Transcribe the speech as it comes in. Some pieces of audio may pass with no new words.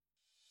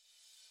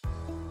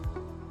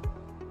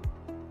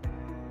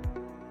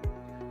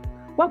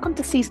Welcome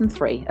to Season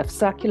 3 of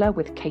Circular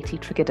with Katie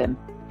Tregiddon,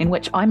 in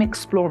which I'm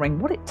exploring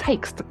what it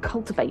takes to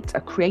cultivate a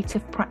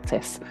creative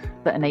practice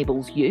that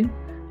enables you,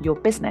 your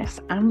business,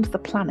 and the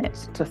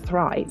planet to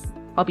thrive.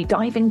 I'll be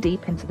diving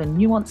deep into the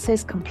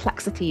nuances,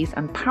 complexities,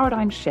 and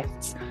paradigm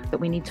shifts that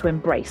we need to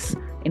embrace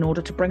in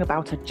order to bring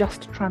about a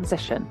just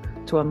transition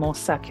to a more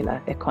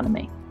circular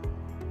economy.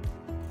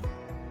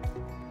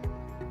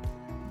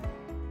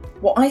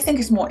 What I think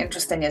is more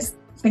interesting is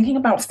thinking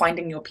about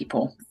finding your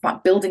people,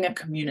 about building a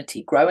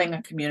community, growing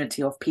a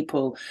community of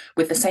people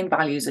with the same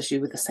values as you,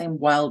 with the same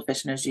world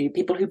vision as you,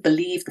 people who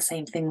believe the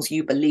same things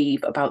you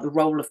believe about the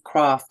role of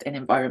craft in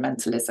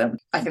environmentalism.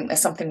 I think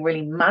there's something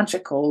really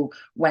magical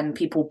when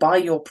people buy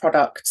your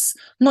products,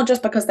 not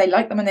just because they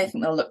like them and they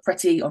think they'll look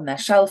pretty on their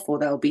shelf or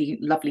they'll be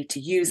lovely to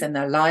use in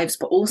their lives,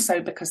 but also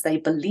because they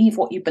believe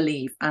what you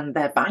believe and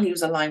their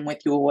values align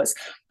with yours.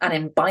 And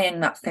in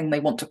buying that thing,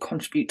 they want to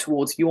contribute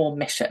towards your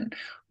mission.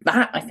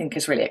 That, I think,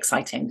 is really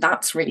exciting.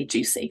 That's really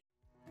juicy.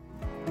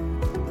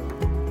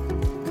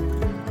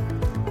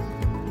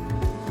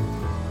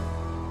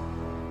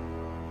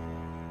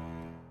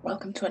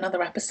 Welcome to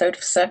another episode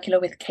of Circular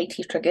with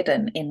Katie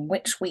Tregiddon, in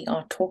which we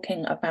are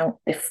talking about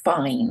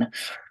define.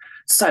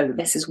 So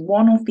this is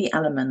one of the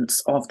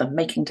elements of the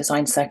Making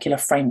Design Circular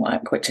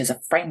framework, which is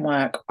a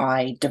framework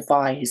I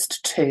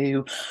devised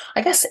to,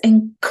 I guess,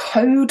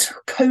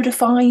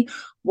 codify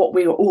what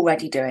we were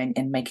already doing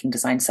in Making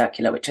Design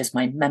Circular, which is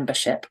my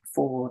membership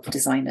for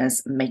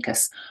designers,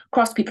 makers,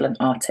 craftspeople and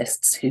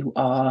artists who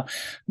are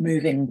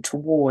moving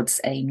towards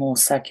a more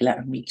circular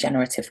and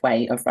regenerative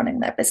way of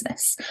running their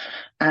business.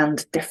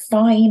 And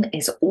define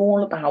is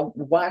all about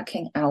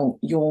working out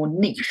your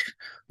niche,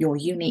 your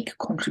unique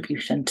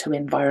contribution to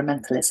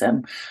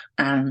environmentalism,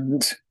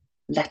 and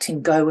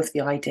letting go of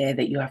the idea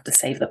that you have to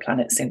save the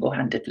planet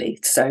single-handedly.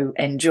 So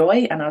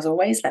enjoy, and as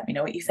always, let me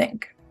know what you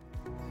think.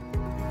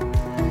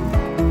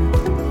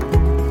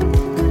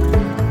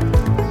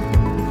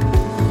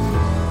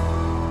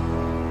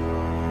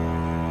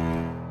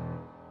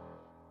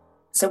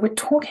 So we're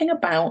talking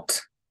about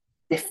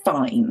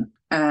define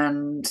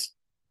and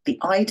the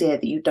idea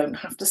that you don't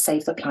have to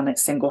save the planet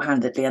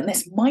single-handedly. And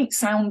this might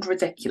sound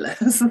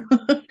ridiculous.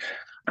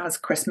 As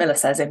Chris Miller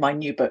says in my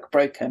new book,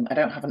 Broken, I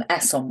don't have an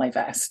S on my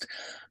vest.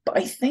 But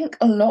I think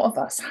a lot of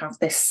us have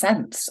this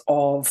sense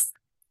of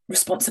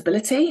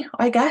responsibility,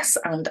 I guess,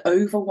 and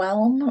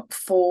overwhelm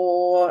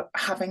for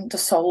having to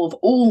solve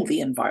all the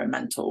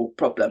environmental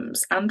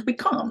problems. And we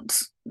can't.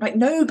 Like,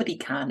 nobody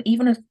can.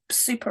 Even a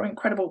super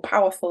incredible,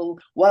 powerful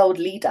world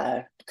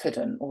leader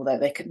couldn't, although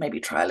they could maybe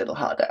try a little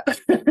harder.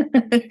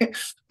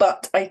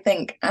 But I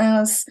think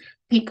as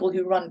people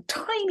who run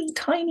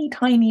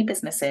tiny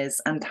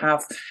businesses and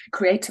have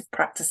creative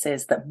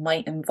practices that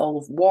might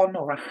involve one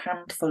or a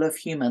handful of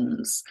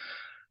humans,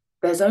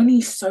 there's only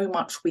so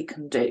much we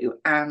can do.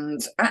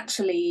 And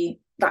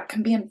actually, that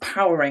can be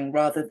empowering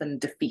rather than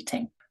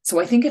defeating. So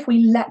I think if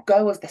we let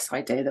go of this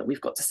idea that we've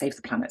got to save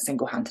the planet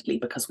single-handedly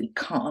because we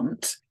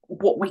can't,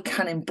 what we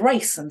can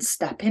embrace and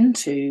step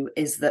into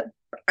is that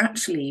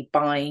actually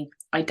by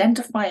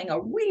identifying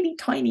a really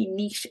tiny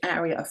niche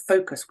area of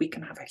focus, we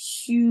can have a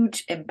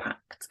huge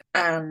impact.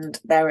 And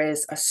there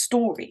is a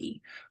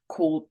story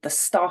called The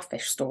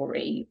Starfish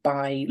Story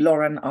by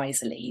Loren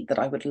Eiseley that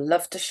I would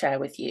love to share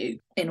with you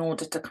in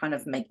order to kind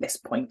of make this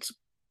point.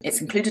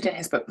 It's included in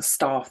his book, The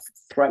Star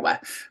Thrower,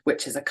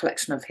 which is a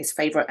collection of his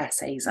favourite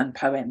essays and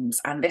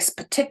poems. And this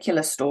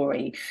particular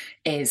story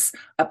is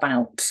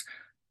about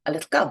a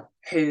little girl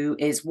who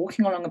is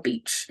walking along a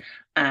beach,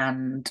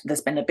 and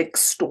there's been a big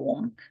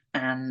storm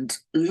and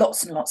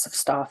lots of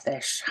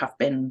starfish have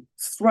been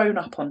thrown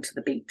up onto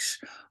the beach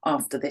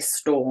after this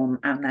storm,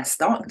 and they're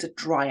starting to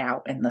dry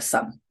out in the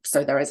sun.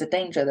 So there is a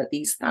danger that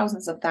these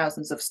thousands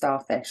of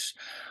starfish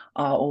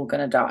are all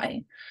going to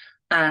die.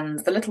 And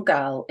the little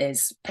girl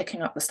is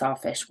picking up the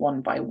starfish one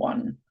by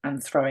one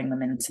and throwing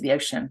them into the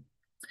ocean.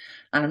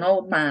 And an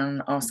old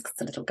man asks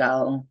the little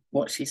girl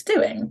what she's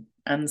doing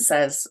and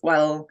says,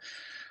 well,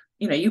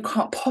 you know, you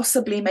can't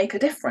possibly make a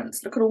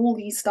difference. Look at all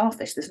these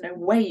starfish. There's no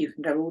way you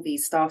can get all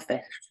these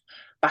starfish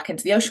back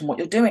into the ocean. What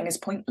you're doing is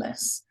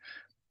pointless.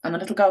 And the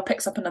little girl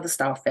picks up another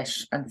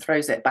starfish and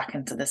throws it back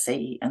into the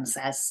sea and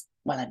says,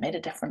 well, I made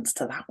a difference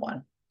to that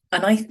one.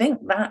 And I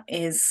think that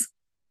is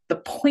the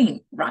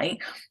point, right?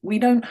 We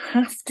don't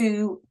have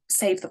to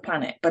save the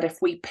planet, but if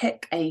we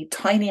pick a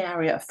tiny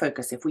area of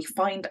focus, if we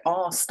find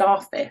our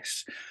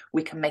starfish,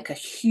 we can make a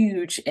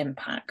huge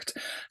impact.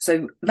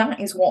 So that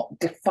is what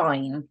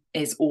define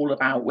is all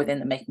about within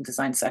the Making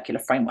Design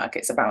Circular framework.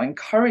 It's about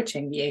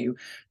encouraging you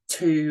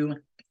to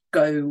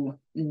go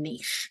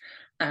niche.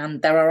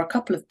 And there are a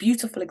couple of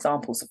beautiful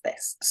examples of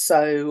this.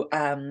 So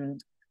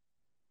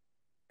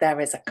there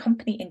is a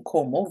company in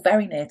Cornwall,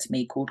 very near to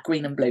me, called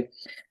Green and Blue.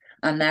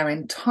 And their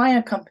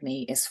entire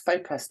company is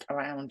focused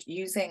around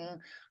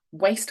using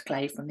waste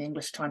clay from the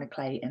English China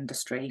clay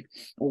industry,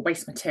 or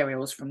waste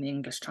materials from the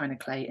English China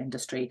clay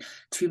industry,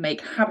 to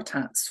make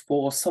habitats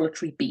for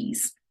solitary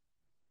bees.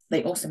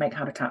 They also make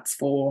habitats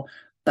for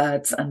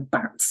birds and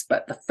bats,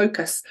 but the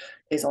focus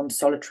is on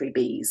solitary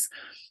bees.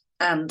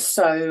 And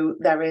so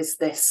there is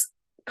this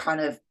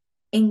kind of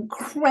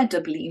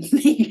incredibly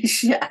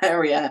niche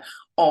area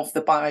of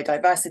the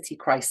biodiversity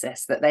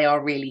crisis that they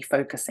are really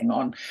focusing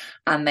on.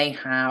 And they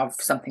have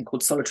something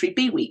called Solitary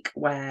Bee Week,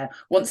 where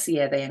once a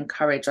year they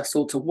encourage us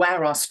all to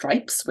wear our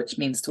stripes, which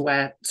means to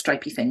wear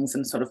stripy things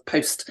and sort of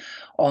post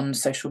on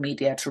social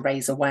media to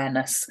raise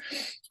awareness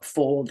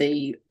for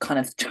the kind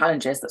of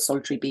challenges that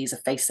solitary bees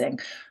are facing,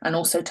 and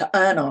also to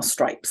earn our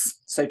stripes.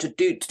 So to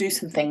do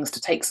some things,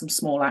 to take some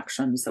small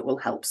actions that will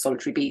help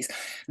solitary bees.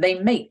 They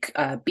make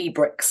bee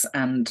bricks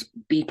and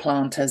bee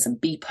planters and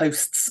bee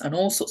posts and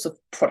all sorts of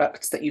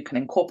products that you can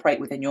incorporate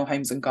within your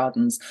homes and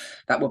gardens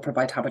that will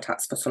provide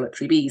habitats for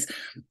solitary bees.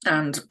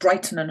 And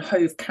Brighton and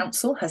Hove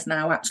Council has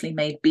now actually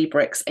made bee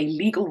bricks a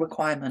legal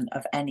requirement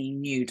of any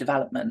new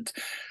development.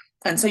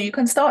 And so you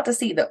can start to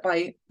see that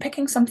by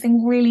picking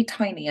something really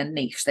tiny and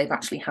niche, they've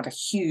actually had a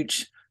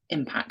huge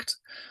impact.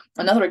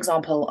 Another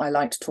example I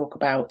like to talk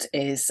about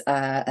is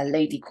a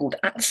lady called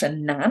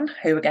Action Nan,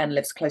 who again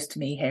lives close to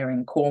me here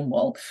in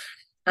Cornwall.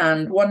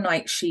 And one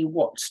night she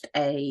watched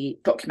a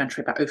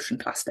documentary about ocean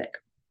plastic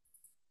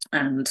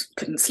and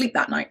couldn't sleep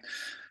that night.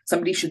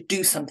 Somebody should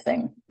do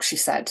something, she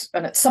said.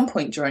 And at some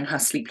point during her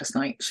sleepless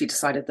night, she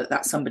decided that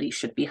that somebody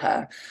should be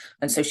her.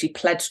 And so she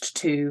pledged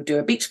to do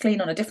a beach clean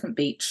on a different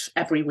beach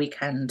every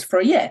weekend for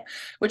a year,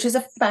 which is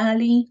a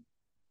fairly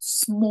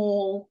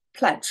small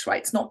pledge,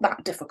 right? It's not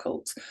that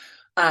difficult.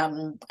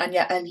 And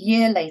yet a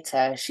year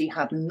later, she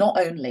had not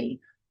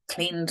only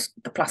cleaned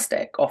the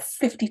plastic off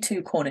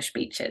 52 Cornish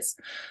beaches,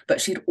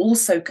 but she'd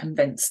also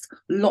convinced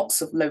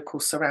lots of local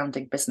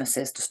surrounding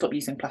businesses to stop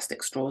using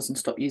plastic straws and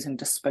stop using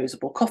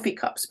disposable coffee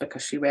cups,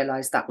 because she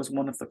realised that was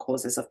one of the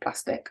causes of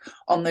plastic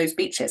on those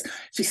beaches.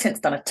 She's since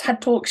done a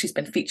TED Talk, she's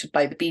been featured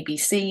by the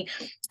BBC,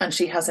 and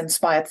she has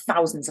inspired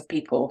thousands of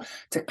people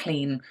to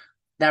clean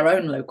their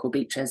own local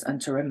beaches and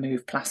to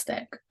remove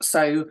plastic.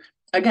 So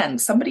again,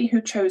 somebody who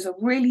chose a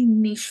really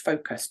niche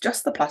focus,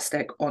 just the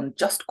plastic on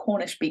just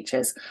Cornish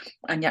beaches,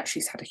 and yet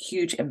she's had a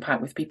huge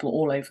impact with people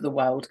all over the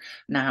world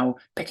now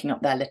picking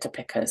up their litter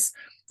pickers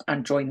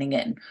and joining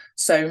in.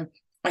 So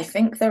I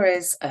think there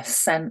is a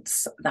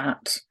sense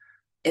that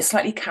it's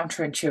slightly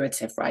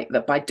counterintuitive, right?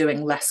 That by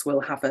doing less,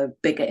 we'll have a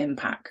bigger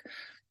impact.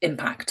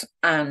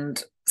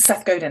 And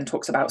Seth Godin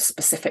talks about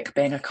specific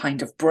being a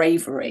kind of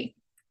bravery.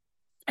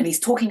 And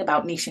he's talking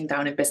about niching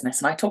down in business.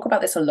 And I talk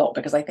about this a lot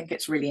because I think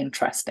it's really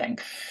interesting.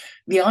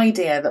 The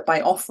idea that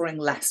by offering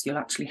less, you'll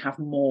actually have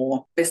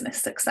more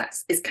business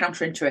success is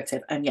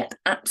counterintuitive and yet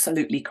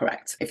absolutely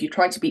correct. If you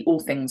try to be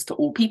all things to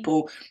all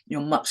people, you're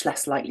much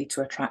less likely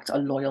to attract a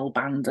loyal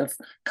band of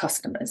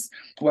customers.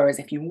 Whereas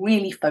if you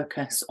really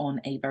focus on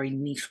a very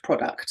niche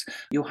product,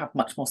 you'll have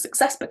much more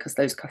success because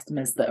those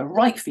customers that are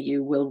right for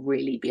you will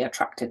really be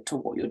attracted to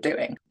what you're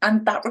doing.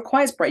 And that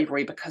requires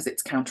bravery because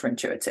it's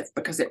counterintuitive,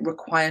 because it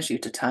requires you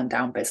to turn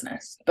down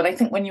business. But I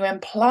think when you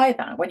apply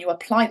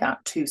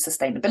that to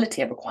sustainability,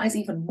 it requires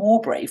even more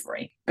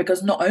bravery,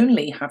 because not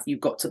only have you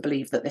got to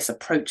believe that this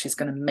approach is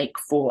going to make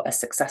for a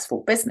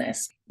successful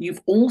business, you've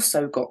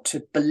also got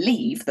to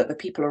believe that the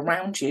people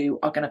around you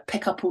are going to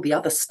pick up all the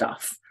other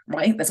stuff,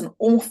 right? There's an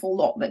awful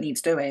lot that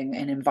needs doing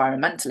in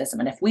environmentalism.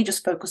 And if we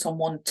just focus on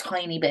one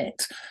tiny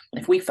bit,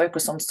 if we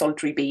focus on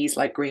solitary bees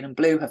like Green and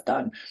Blue have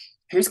done,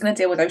 who's going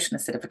to deal with ocean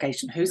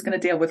acidification? Who's going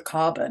to deal with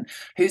carbon?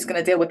 Who's going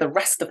to deal with the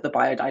rest of the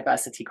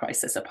biodiversity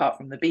crisis apart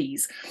from the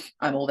bees?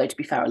 Although, to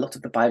be fair, a lot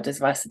of the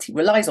biodiversity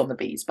relies on the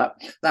bees, but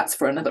that's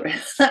for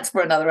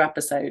another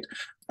episode.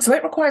 So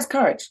it requires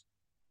courage.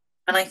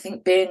 And I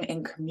think being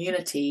in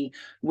community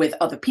with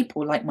other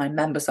people, like my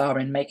members are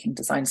in Making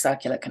Design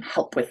Circular, can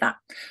help with that,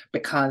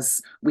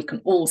 because we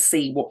can all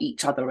see what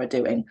each other are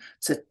doing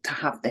to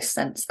have this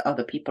sense that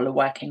other people are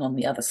working on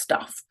the other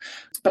stuff.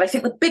 But I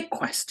think the big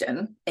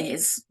question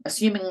is,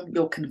 assuming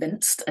you're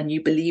convinced and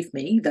you believe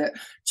me that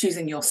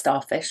choosing your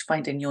starfish,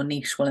 finding your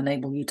niche will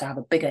enable you to have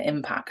a bigger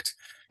impact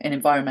in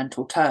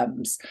environmental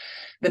terms,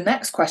 the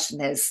next question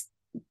is,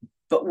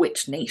 but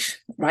which niche,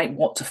 right?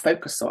 What to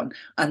focus on.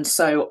 And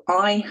so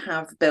I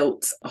have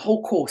built a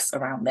whole course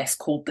around this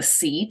called The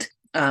Seed,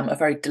 a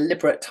very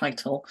deliberate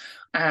title.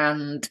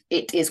 And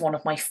it is one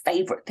of my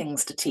favourite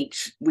things to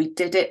teach. We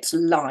did it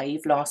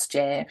live last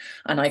year,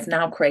 and I've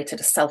now created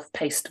a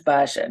self-paced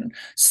version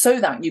so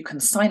that you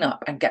can sign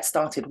up and get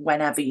started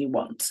whenever you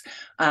want.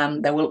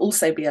 There will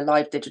also be a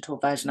live digital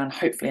version and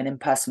hopefully an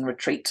in-person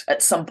retreat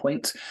at some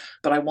point,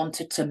 but I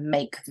wanted to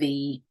make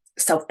the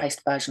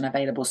self-paced version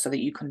available so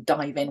that you can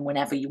dive in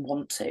whenever you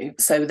want to.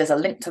 So there's a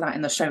link to that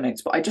in the show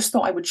notes, but I just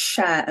thought I would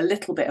share a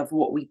little bit of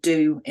what we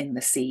do in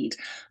The Seed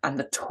and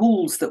the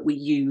tools that we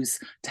use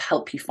to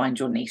help you find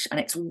your niche. And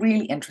it's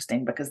really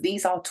interesting because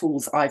these are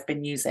tools I've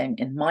been using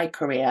in my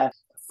career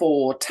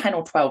for 10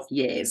 or 12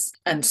 years.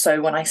 And so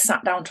when I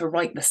sat down to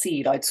write The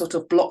Seed, I'd sort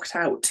of blocked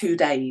out 2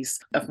 days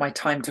of my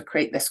time to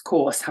create this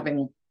course,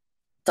 having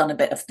done a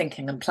bit of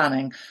thinking and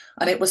planning,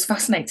 and it was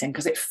fascinating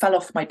because it fell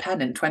off my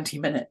pen in 20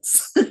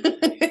 minutes.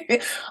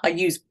 I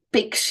use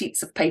big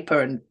sheets of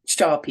paper and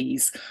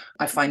Sharpies.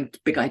 I find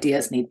big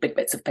ideas need big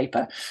bits of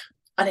paper.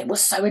 And it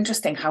was so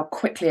interesting how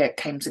quickly it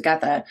came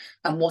together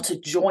and what a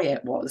joy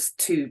it was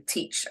to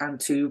teach and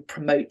to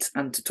promote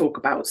and to talk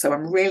about. So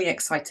I'm really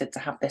excited to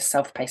have this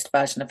self-paced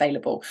version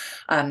available.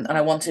 And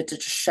I wanted to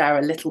just share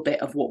a little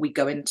bit of what we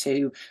go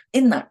into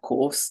in that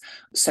course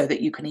so that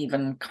you can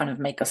even kind of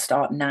make a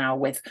start now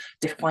with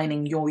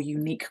defining your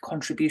unique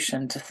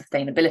contribution to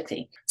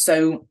sustainability.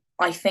 So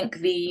I think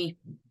the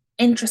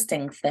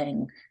interesting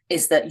thing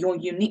is that your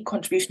unique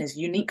contribution is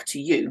unique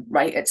to you,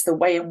 right? It's the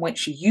way in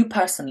which you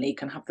personally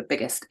can have the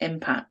biggest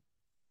impact.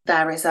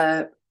 There is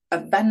a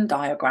Venn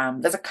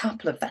diagram. There's a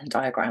couple of Venn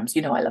diagrams.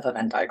 You know, I love a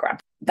Venn diagram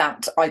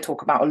that I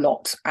talk about a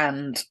lot.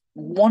 And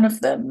one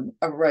of them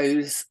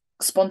arose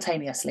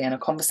spontaneously in a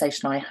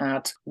conversation I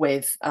had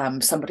with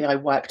somebody I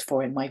worked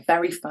for in my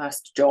very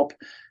first job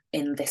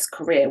in this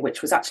career,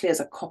 which was actually as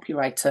a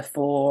copywriter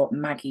for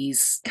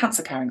Maggie's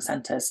cancer caring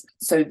centres.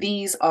 So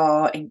these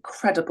are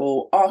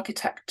incredible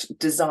architect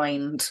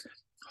designed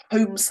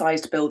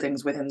home-sized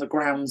buildings within the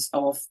grounds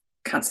of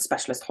cancer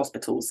specialist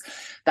hospitals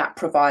that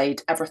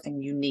provide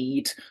everything you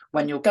need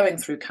when you're going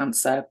through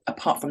cancer,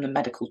 apart from the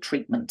medical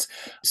treatment.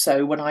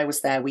 So when I was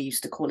there, we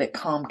used to call it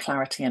calm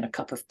clarity and a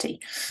cup of tea.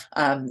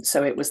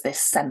 So it was this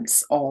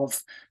sense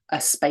of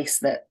a space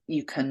that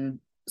you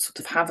can sort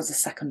of have as a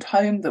second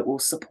home that will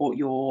support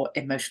your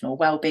emotional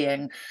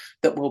well-being,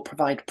 that will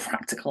provide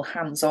practical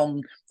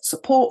hands-on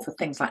support for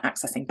things like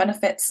accessing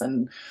benefits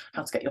and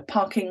how to get your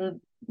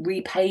parking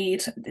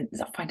repaid.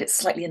 I find it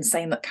slightly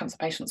insane that cancer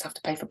patients have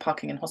to pay for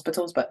parking in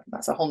hospitals, but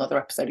that's a whole nother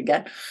episode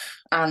again.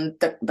 And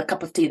the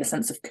cup of tea, the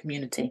sense of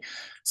community.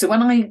 So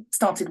when I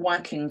started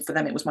working for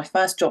them, it was my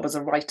first job as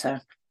a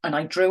writer. And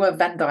I drew a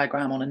Venn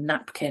diagram on a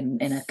napkin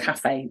in a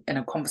cafe in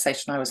a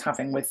conversation I was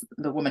having with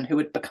the woman who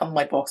would become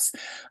my boss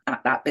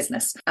at that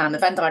business. And the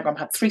Venn diagram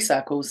had 3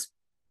 circles.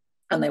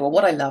 And they were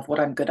what I love,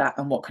 what I'm good at,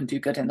 and what can do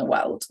good in the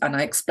world. And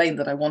I explained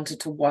that I wanted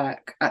to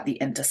work at the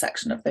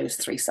intersection of those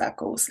 3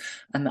 circles,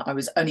 and that I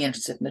was only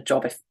interested in the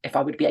job if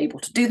I would be able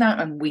to do that.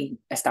 And we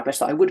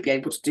established that I would be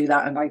able to do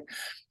that. And I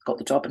got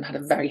the job and had a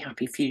very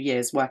happy few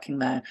years working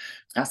there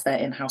as their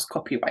in-house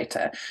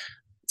copywriter.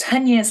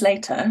 10 years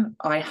later,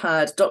 I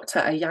heard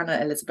Dr.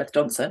 Ayanna Elizabeth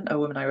Johnson, a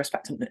woman I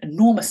respect an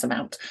enormous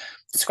amount,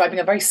 describing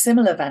a very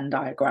similar Venn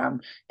diagram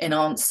in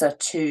answer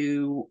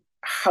to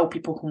how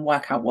people can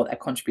work out what their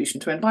contribution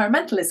to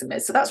environmentalism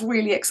is. So that's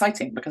really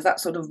exciting because that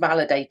sort of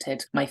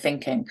validated my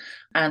thinking.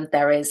 And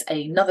there is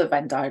another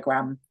Venn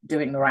diagram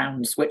doing the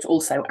rounds, which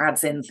also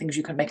adds in things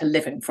you can make a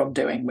living from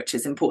doing, which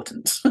is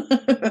important.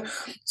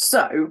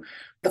 So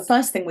the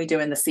first thing we do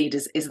in the seed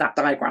is that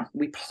diagram.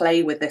 We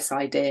play with this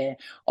idea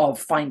of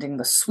finding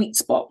the sweet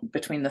spot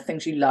between the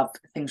things you love,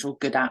 the things you're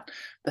good at,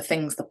 the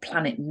things the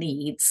planet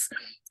needs,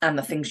 and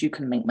the things you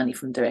can make money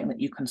from doing, that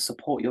you can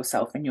support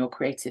yourself in your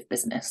creative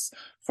business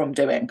from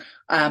doing.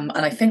 And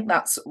I think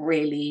that's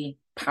really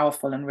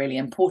powerful and really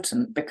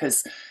important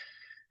because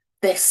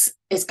this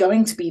is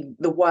going to be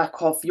the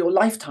work of your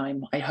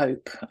lifetime, I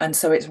hope. And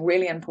so it's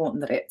really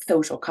important that it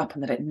fills your cup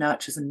and that it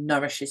nurtures and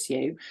nourishes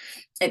you.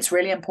 It's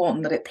really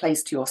important that it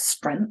plays to your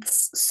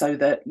strengths so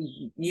that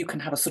you can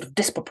have a sort of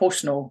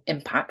disproportional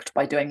impact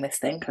by doing this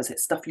thing, because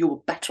it's stuff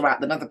you're better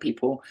at than other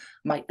people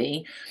might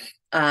be,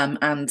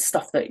 and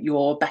stuff that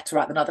you're better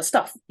at than other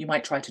stuff you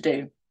might try to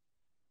do.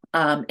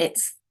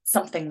 It's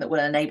something that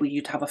will enable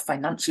you to have a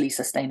financially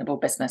sustainable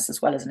business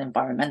as well as an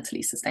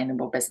environmentally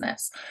sustainable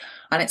business.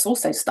 And it's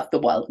also stuff the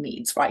world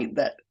needs, right?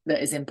 That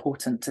is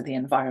important to the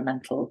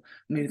environmental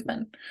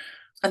movement.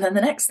 And then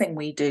the next thing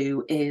we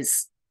do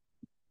is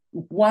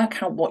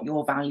work out what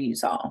your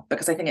values are,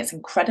 because I think it's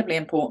incredibly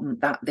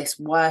important that this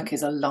work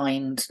is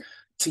aligned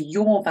to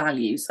your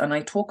values. And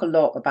I talk a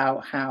lot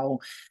about how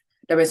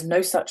there is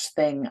no such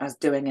thing as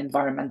doing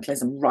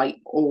environmentalism right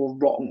or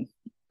wrong.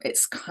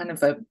 It's kind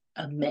of a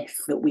myth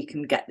that we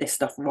can get this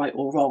stuff right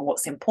or wrong.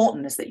 What's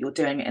important is that you're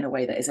doing it in a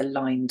way that is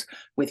aligned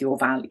with your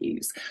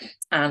values.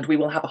 And we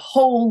will have a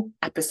whole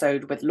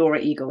episode with Laura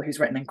Eagle, who's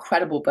written an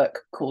incredible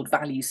book called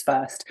Values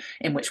First,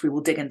 in which we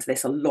will dig into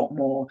this a lot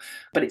more.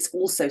 But it's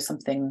also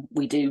something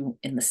we do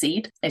in the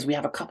seed, is we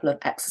have a couple of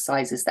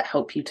exercises that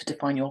help you to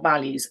define your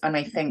values. And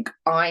I think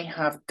I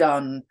have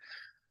done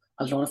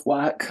a lot of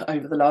work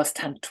over the last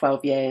 10 to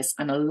 12 years,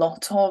 and a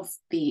lot of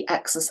the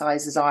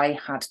exercises I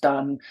had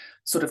done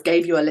sort of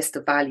gave you a list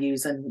of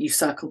values and you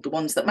circled the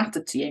ones that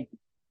mattered to you.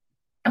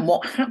 And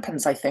what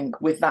happens, I think,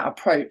 with that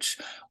approach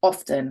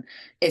often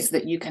is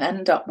that you can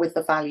end up with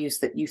the values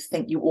that you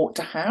think you ought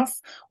to have,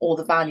 or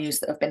the values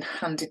that have been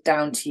handed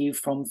down to you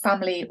from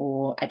family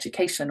or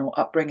education or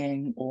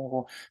upbringing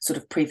or sort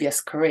of previous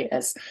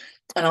careers.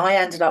 And I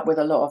ended up with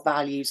a lot of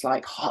values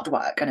like hard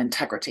work and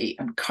integrity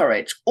and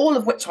courage, all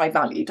of which I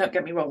value. Don't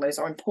get me wrong, those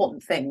are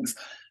important things,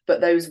 but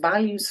those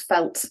values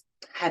felt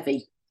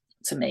heavy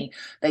to me.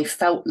 They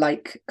felt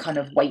like kind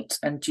of weight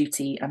and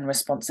duty and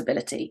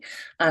responsibility.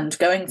 And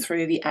going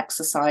through the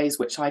exercise,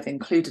 which I've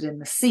included in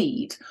the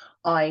seed,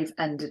 I've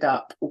ended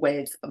up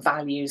with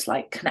values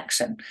like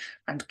connection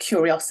and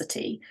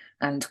curiosity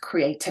and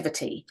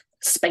creativity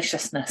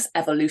spaciousness,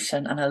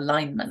 evolution, and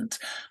alignment.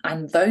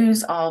 And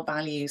those are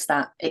values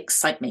that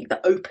excite me,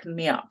 that open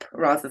me up,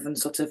 rather than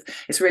sort of,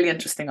 it's really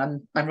interesting.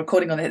 I'm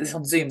recording on this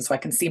on Zoom so I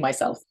can see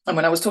myself. And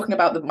when I was talking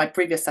about my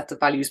previous set of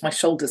values, my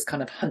shoulders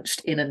kind of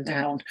hunched in and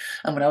down.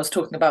 And when I was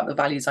talking about the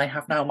values I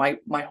have now,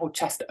 my whole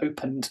chest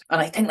opened.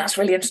 And I think that's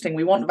really interesting.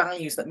 We want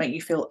values that make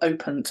you feel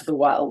open to the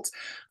world.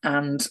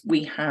 And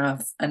we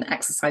have an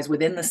exercise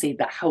within the seed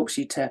that helps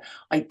you to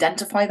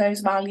identify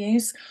those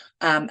values.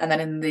 And then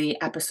in the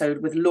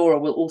episode with Laura,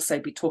 we'll also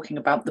be talking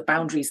about the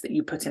boundaries that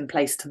you put in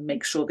place to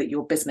make sure that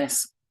your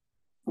business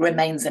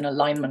remains in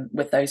alignment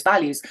with those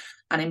values.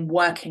 And in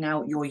working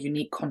out your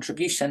unique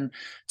contribution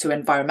to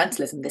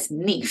environmentalism, this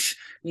niche,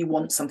 you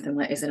want something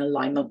that is in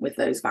alignment with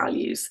those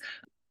values.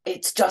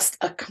 It's just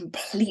a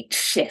complete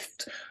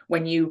shift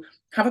when you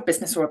have a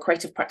business or a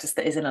creative practice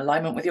that is in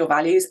alignment with your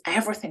values.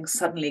 Everything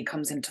suddenly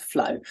comes into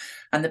flow,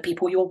 and the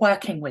people you're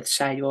working with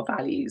share your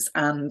values.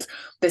 And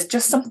there's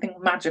just something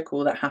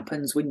magical that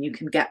happens when you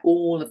can get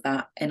all of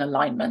that in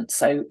alignment.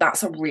 So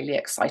that's a really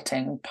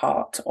exciting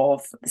part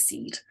of the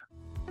seed.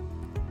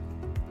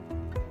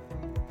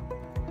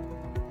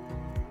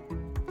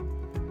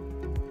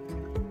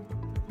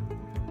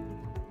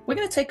 We're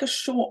going to take a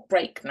short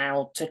break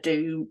now to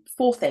do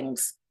 4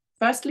 things.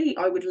 Firstly,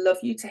 I would love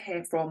you to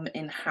hear from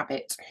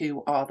Inhabit,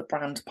 who are the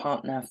brand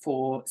partner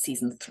for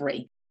season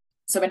 3.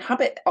 So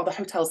Inhabit are the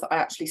hotels that I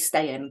actually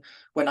stay in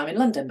when I'm in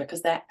London,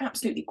 because they're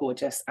absolutely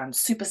gorgeous and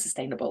super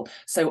sustainable.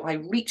 So I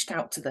reached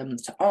out to them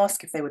to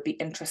ask if they would be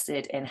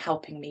interested in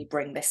helping me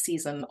bring this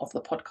season of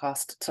the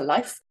podcast to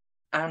life.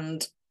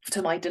 And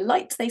to my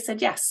delight, they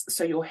said yes.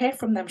 So you'll hear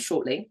from them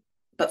shortly.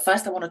 But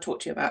first, I want to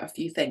talk to you about a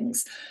few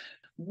things.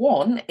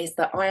 One is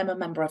that I am a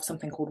member of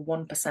something called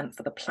 1%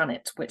 for the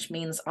Planet, which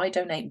means I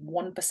donate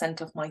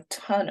 1% of my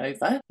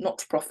turnover,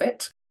 not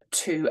profit,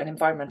 to an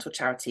environmental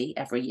charity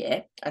every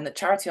year. And the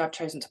charity I've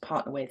chosen to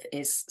partner with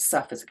is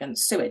Surfers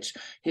Against Sewage,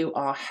 who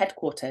are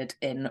headquartered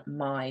in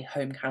my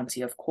home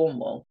county of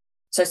Cornwall.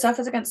 So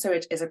Surfers Against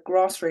Sewage is a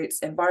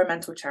grassroots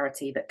environmental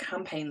charity that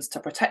campaigns to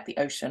protect the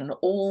ocean and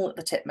all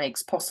that it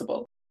makes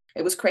possible.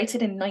 It was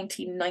created in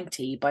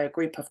 1990 by a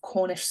group of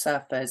Cornish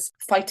surfers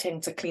fighting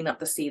to clean up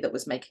the sea that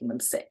was making them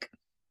sick.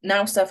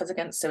 Now Surfers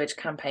Against Sewage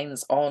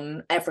campaigns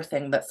on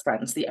everything that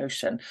threatens the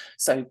ocean.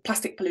 So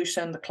plastic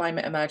pollution, the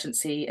climate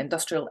emergency,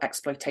 industrial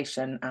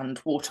exploitation, and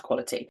water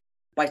quality,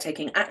 by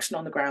taking action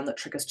on the ground that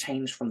triggers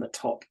change from the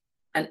top.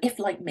 And if,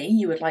 like me,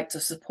 you would like to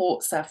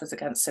support Surfers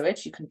Against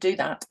Sewage, you can do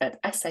that at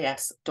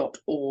sas.org.uk.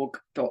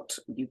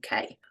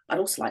 I'd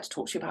also like to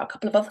talk to you about a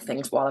couple of other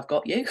things while I've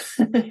got you.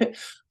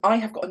 I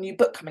have got a new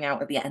book coming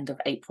out at the end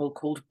of April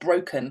called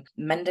Broken: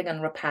 Mending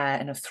and Repair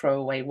in a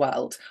Throwaway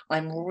World.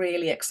 I'm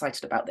really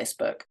excited about this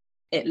book.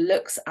 It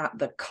looks at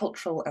the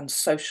cultural and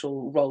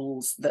social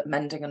roles that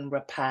mending and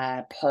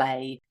repair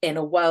play in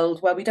a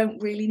world where we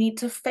don't really need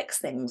to fix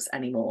things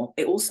anymore.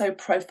 It also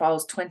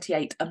profiles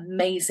 28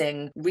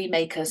 amazing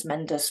remakers,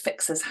 menders,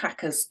 fixers,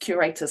 hackers,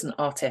 curators, and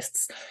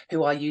artists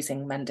who are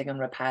using mending and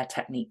repair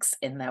techniques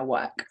in their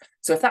work.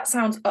 So if that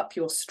sounds up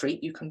your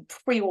street, you can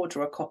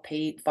pre-order a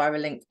copy via a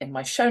link in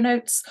my show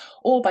notes,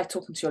 or by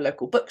talking to your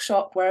local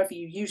bookshop. Wherever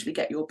you usually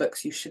get your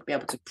books, you should be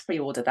able to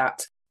pre-order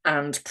that.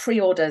 And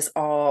pre-orders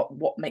are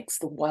what makes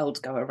the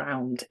world go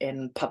around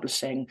in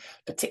publishing,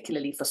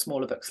 particularly for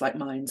smaller books like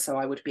mine. So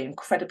I would be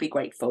incredibly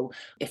grateful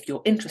if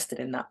you're interested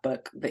in that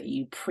book that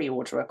you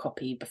pre-order a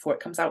copy before it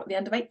comes out at the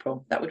end of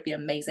April. That would be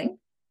amazing.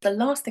 The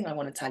last thing I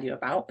want to tell you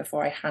about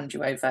before I hand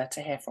you over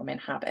to hear from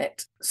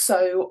Inhabit.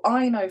 So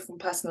I know from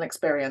personal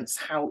experience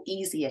how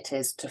easy it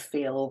is to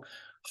feel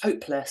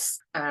hopeless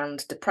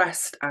and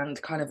depressed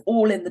and kind of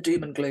all in the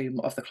doom and gloom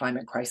of the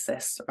climate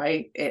crisis,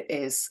 right? It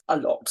is a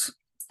lot.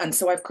 And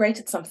so I've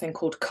created something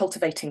called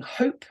Cultivating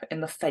Hope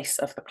in the Face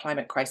of the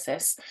Climate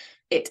Crisis.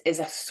 It is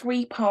a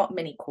 3-part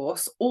mini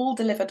course, all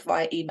delivered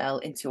via email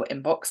into your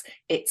inbox.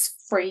 It's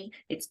free,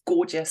 it's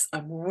gorgeous,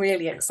 I'm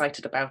really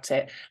excited about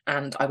it,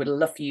 and I would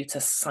love for you to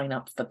sign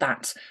up for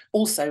that,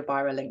 also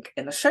via a link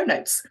in the show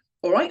notes.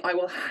 All right, I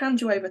will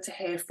hand you over to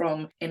hear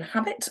from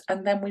Inhabit,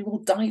 and then we will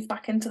dive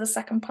back into the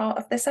second part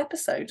of this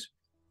episode.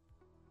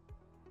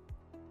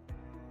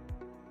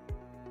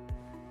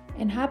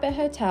 Inhabit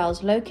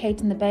Hotels,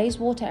 located in the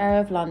Bayswater area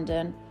of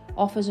London,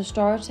 offers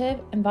restorative,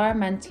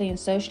 environmentally and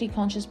socially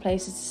conscious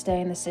places to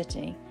stay in the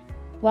city.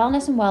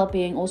 Wellness and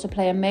well-being also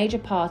play a major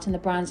part in the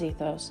brand's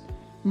ethos.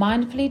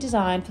 Mindfully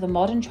designed for the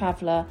modern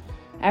traveller,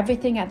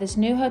 everything at this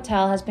new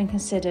hotel has been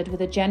considered with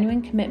a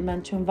genuine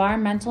commitment to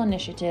environmental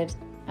initiatives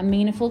and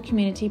meaningful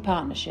community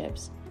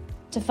partnerships.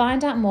 To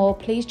find out more,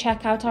 please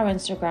check out our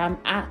Instagram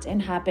at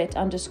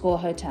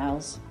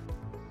inhabit_hotels.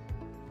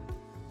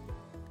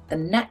 The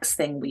next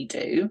thing we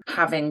do,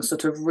 having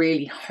sort of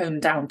really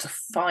honed down to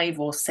 5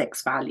 or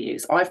 6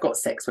 values, I've got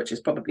 6, which is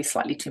probably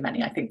slightly too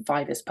many. I think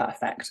 5 is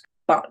perfect.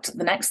 But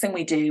the next thing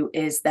we do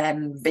is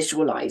then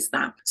visualize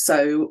that.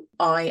 So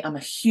I am a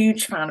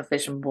huge fan of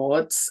vision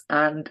boards,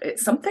 and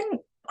it's something,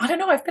 I don't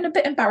know, I've been a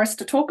bit embarrassed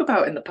to talk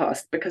about in the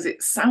past because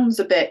it sounds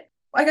a bit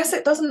I guess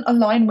it doesn't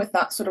align with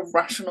that sort of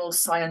rational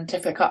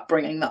scientific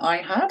upbringing that I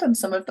had and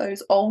some of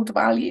those old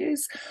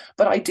values,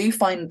 but I do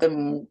find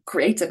them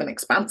creative and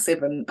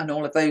expansive and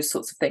all of those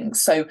sorts of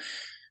things. So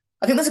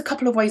I think there's a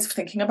couple of ways of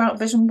thinking about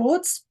vision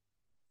boards.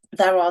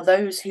 There are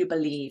those who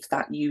believe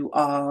that you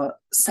are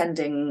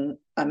sending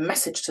a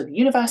message to the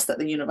universe that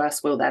the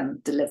universe will then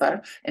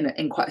deliver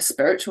in quite a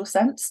spiritual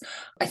sense.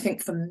 I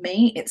think for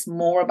me, it's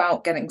more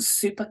about getting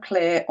super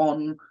clear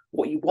on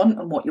what you want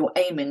and what you're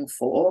aiming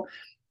for,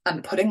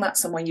 and putting that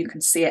somewhere you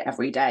can see it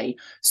every day,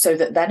 so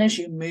that then as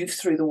you move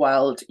through the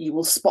world, you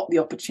will spot the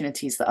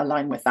opportunities that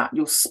align with that.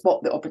 You'll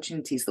spot the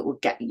opportunities that will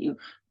get you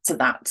to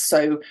that.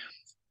 So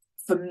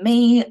for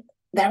me,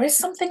 there is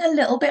something a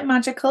little bit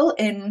magical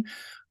in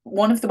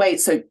one of the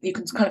ways. So you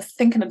can kind of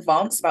think in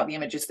advance about the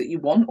images that you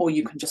want, or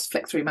you can just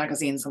flick through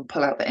magazines and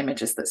pull out the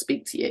images that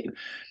speak to you.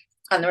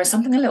 And there is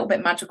something a little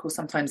bit magical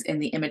sometimes in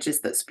the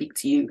images that speak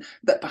to you,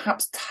 that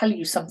perhaps tell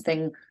you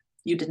something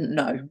you didn't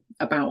know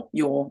about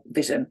your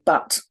vision.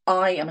 But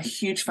I am a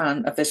huge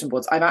fan of vision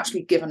boards. I've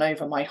actually given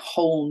over my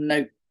whole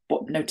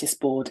notice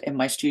board in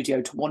my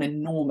studio to one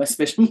enormous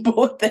vision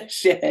board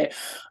this year,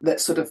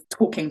 that's sort of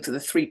talking to the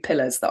 3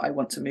 pillars that I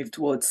want to move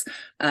towards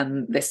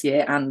this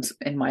year and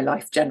in my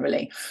life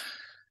generally.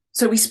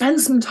 So we spend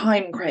some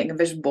time creating a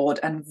vision board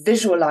and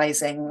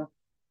visualizing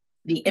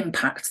the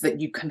impact that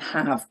you can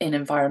have in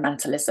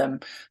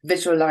environmentalism,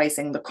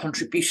 visualizing the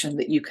contribution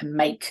that you can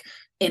make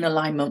in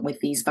alignment with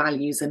these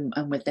values and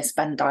with this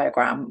Venn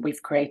diagram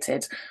we've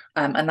created.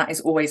 And that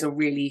is always a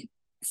really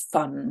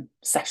fun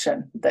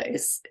session that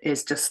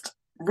is just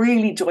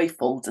really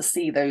joyful to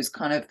see those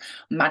kind of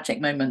magic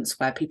moments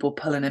where people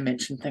pull an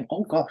image and think,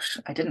 oh gosh,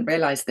 I didn't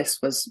realize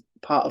this was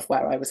part of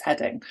where I was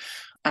heading.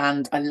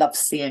 And I love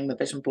seeing the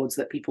vision boards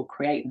that people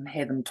create and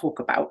hear them talk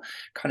about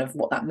kind of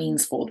what that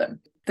means for them.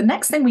 The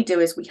next thing we do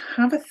is we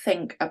have a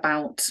think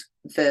about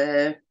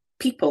the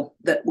people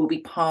that will be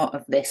part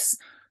of this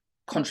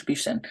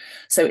contribution.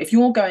 So if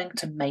you're going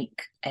to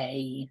make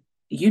a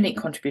unique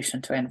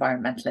contribution to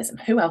environmentalism,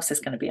 who else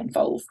is going to be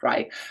involved,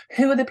 right?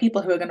 Who are the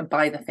people who are going to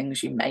buy the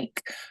things you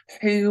make?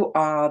 Who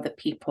are the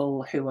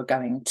people who are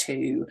going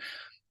to,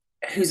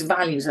 whose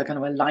values are going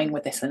to align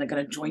with this and are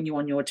going to join you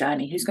on your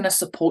journey? Who's going to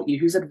support you?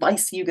 Whose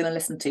advice are you going to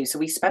listen to? So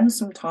we spend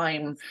some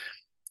time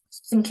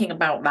thinking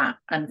about that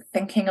and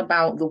thinking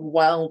about the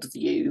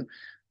worldview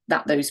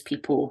that those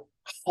people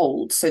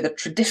hold. So the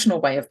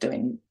traditional way of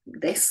doing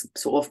this,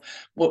 sort of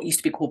what used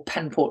to be called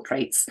pen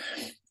portraits,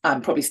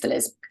 probably still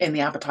is in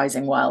the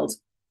advertising world,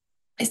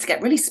 is to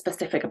get really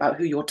specific about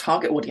who your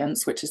target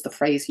audience, which is the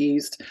phrase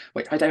used,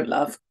 which I don't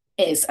love,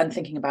 is, and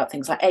thinking about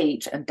things like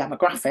age and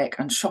demographic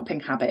and shopping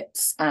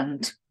habits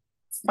and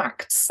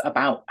facts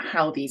about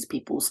how these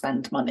people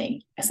spend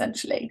money,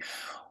 essentially.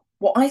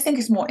 What I think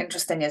is more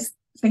interesting is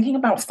thinking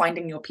about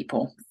finding your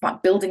people,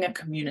 about building a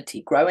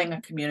community, growing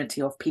a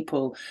community of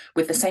people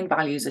with the same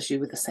values as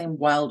you, with the same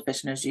world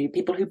vision as you,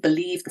 people who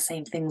believe the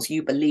same things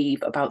you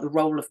believe about the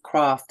role of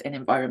craft in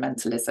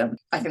environmentalism.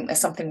 I think there's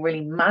something really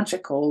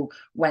magical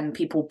when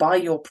people buy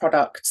your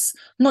products,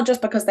 not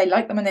just because they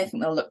like them and they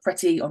think they'll look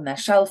pretty on their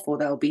shelf or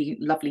they'll be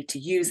lovely to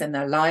use in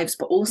their lives,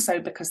 but also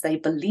because they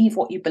believe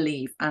what you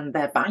believe and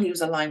their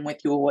values align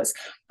with yours.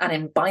 And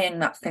in buying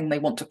that thing, they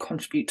want to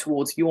contribute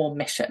towards your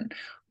mission.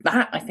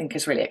 That I think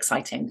is really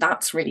exciting.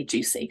 That's really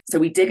juicy. So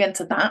we dig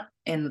into that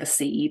in the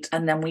seed.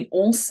 And then we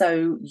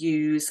also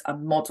use a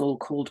model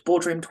called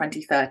Boardroom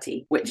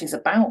 2030, which is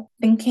about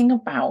thinking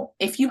about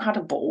if you had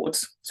a board.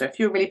 So if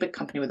you're a really big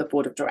company with a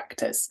board of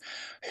directors,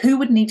 who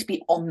would need to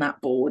be on that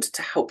board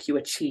to help you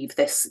achieve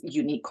this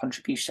unique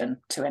contribution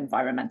to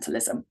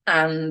environmentalism?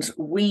 And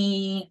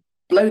we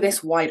blow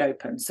this wide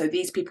open. So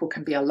these people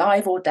can be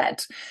alive or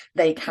dead.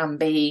 They can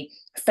be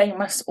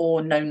famous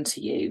or known to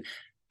you.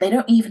 They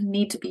don't even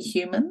need to be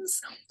humans.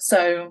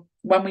 So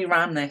when we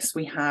ran this,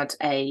 we had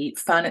a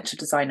furniture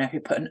designer who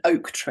put an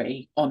oak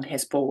tree on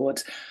his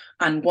board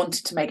and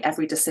wanted to make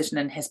every decision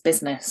in his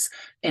business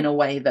in a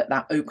way that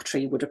that oak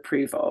tree would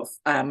approve of.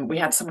 We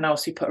had someone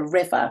else who put a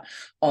river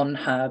on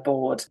her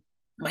board.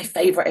 My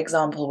favourite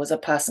example was a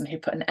person who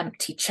put an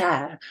empty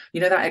chair. You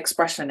know that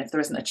expression, if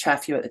there isn't a chair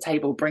for you at the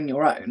table, bring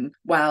your own.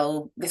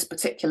 Well, this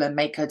particular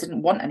maker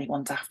didn't want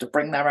anyone to have to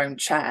bring their own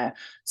chair.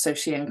 So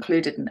she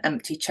included an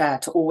empty chair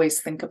to always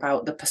think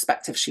about the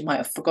perspective she might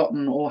have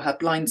forgotten or her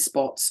blind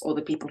spots or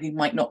the people who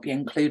might not be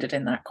included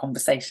in that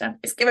conversation.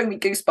 It's giving me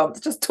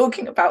goosebumps just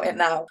talking about it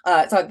now.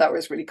 It's like that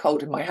was really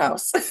cold in my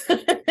house.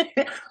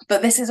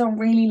 But this is a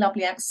really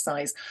lovely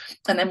exercise.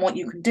 And then what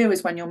you can do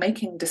is when you're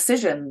making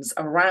decisions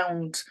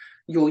around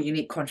your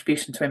unique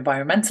contribution to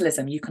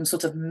environmentalism, you can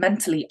sort of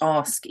mentally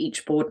ask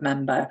each board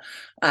member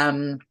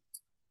their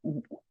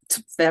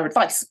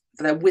advice.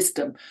 for their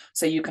wisdom.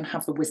 So you can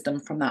have the wisdom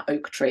from that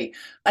oak tree.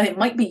 And it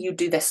might be you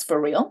do this for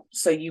real.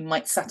 So you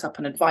might set up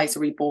an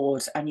advisory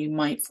board and you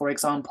might, for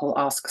example,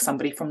 ask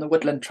somebody from the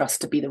Woodland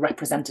Trust to be the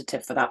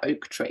representative for that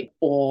oak tree,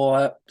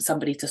 or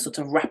somebody to sort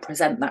of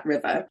represent that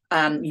river.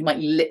 And you might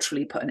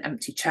literally put an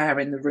empty chair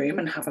in the room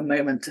and have a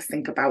moment to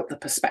think about the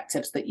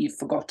perspectives that you've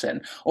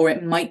forgotten. Or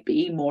it might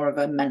be more of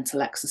a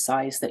mental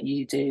exercise that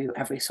you do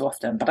every so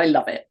often. But I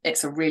love it.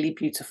 It's a really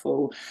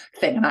beautiful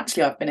thing. And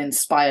actually, I've been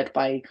inspired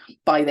by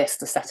this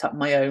to set up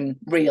my own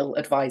real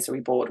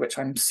advisory board, which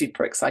I'm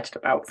super excited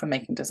about for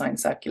Making Design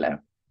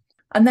Circular.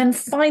 And then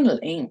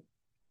finally,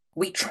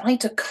 we try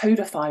to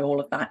codify all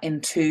of that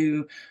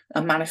into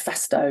a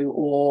manifesto,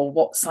 or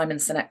what Simon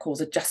Sinek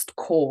calls a just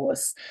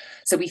cause.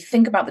 So we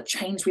think about the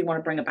change we want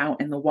to bring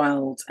about in the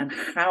world and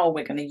how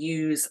we're going to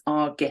use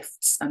our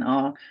gifts and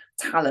our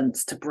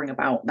talents to bring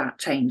about that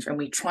change. And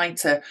we try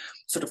to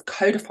sort of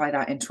codify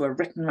that into a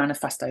written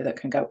manifesto that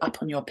can go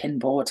up on your pin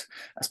board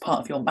as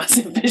part of your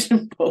massive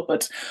vision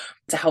board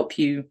to help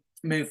you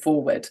move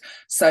forward.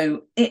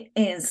 So it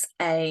is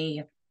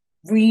a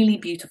really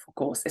beautiful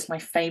course. It's my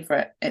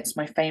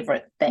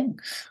favorite thing,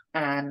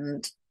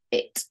 and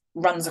it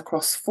runs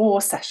across 4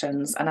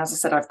 sessions. And as I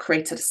said, I've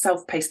created a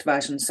self-paced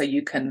version so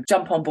you can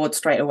jump on board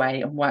straight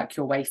away and work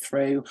your way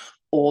through,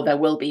 or there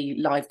will be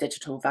live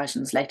digital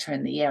versions later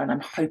in the year, and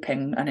I'm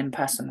hoping an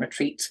in-person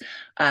retreat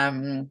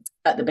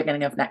at the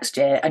beginning of next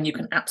year. And you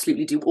can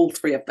absolutely do all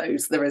 3 of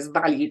those. There is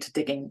value to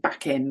digging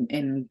back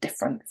in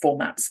different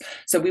formats.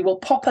 So we will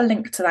pop a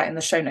link to that in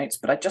the show notes,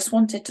 but I just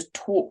wanted to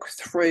talk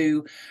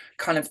through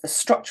kind of the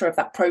structure of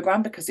that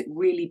program, because it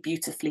really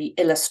beautifully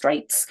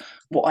illustrates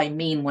what I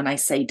mean when I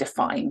say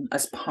define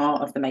as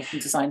part of the Making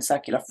Design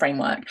Circular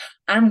framework,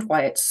 and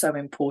why it's so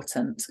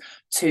important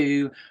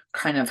to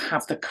kind of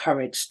have the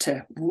courage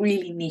to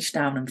really niche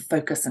down and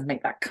focus and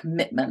make that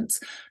commitment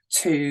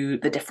to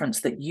the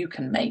difference that you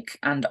can make,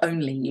 and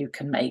only you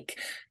can make,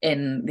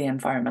 in the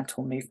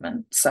environmental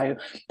movement. So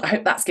I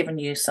hope that's given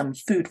you some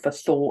food for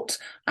thought.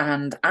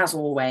 And as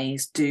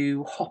always,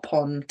 do hop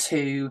on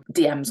to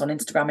DMs on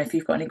Instagram if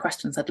you've got any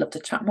questions. I'd love to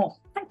chat more.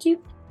 Thank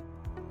you.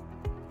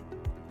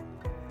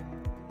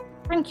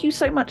 Thank you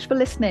so much for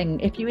listening.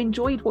 If you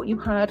enjoyed what you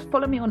heard,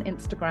 follow me on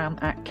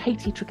Instagram at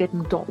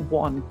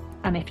katietregiddon.1.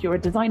 And if you're a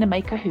designer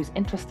maker who's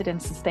interested in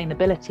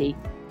sustainability,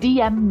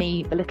 DM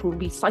me the little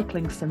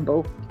recycling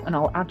symbol and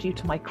I'll add you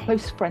to my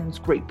close friends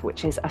group,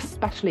 which is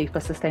especially for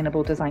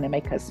sustainable designer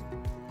makers.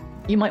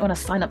 You might want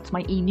to sign up to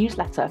my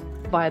e-newsletter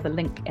via the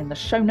link in the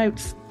show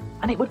notes.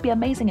 And it would be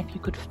amazing if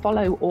you could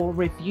follow or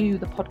review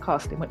the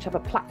podcast in whichever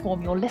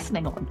platform you're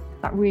listening on.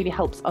 That really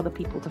helps other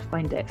people to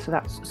find it. So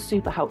that's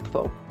super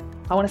helpful.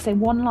 I want to say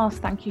one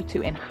last thank you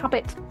to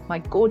Inhabit, my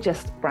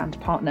gorgeous brand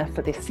partner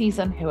for this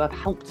season, who have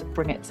helped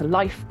bring it to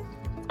life.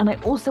 And I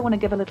also want to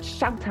give a little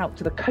shout out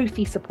to the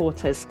Ko-fi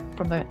supporters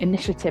from the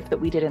initiative that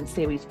we did in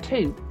Series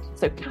 2.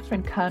 So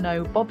Catherine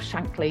Kernow, Bob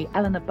Shankly,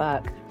 Eleanor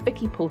Burke,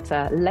 Vicky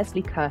Poulter,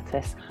 Leslie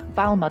Curtis,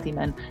 Val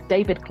Muddyman,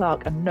 David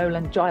Clark and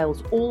Nolan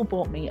Giles all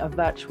bought me a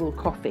virtual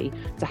coffee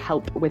to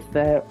help with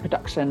the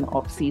production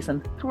of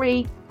Season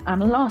 3.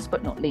 And last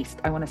but not least,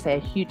 I want to say a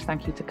huge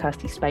thank you to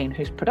Kirsty Spain,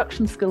 whose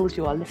production skills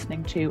you are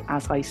listening to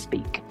as I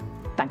speak.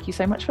 Thank you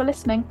so much for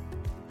listening.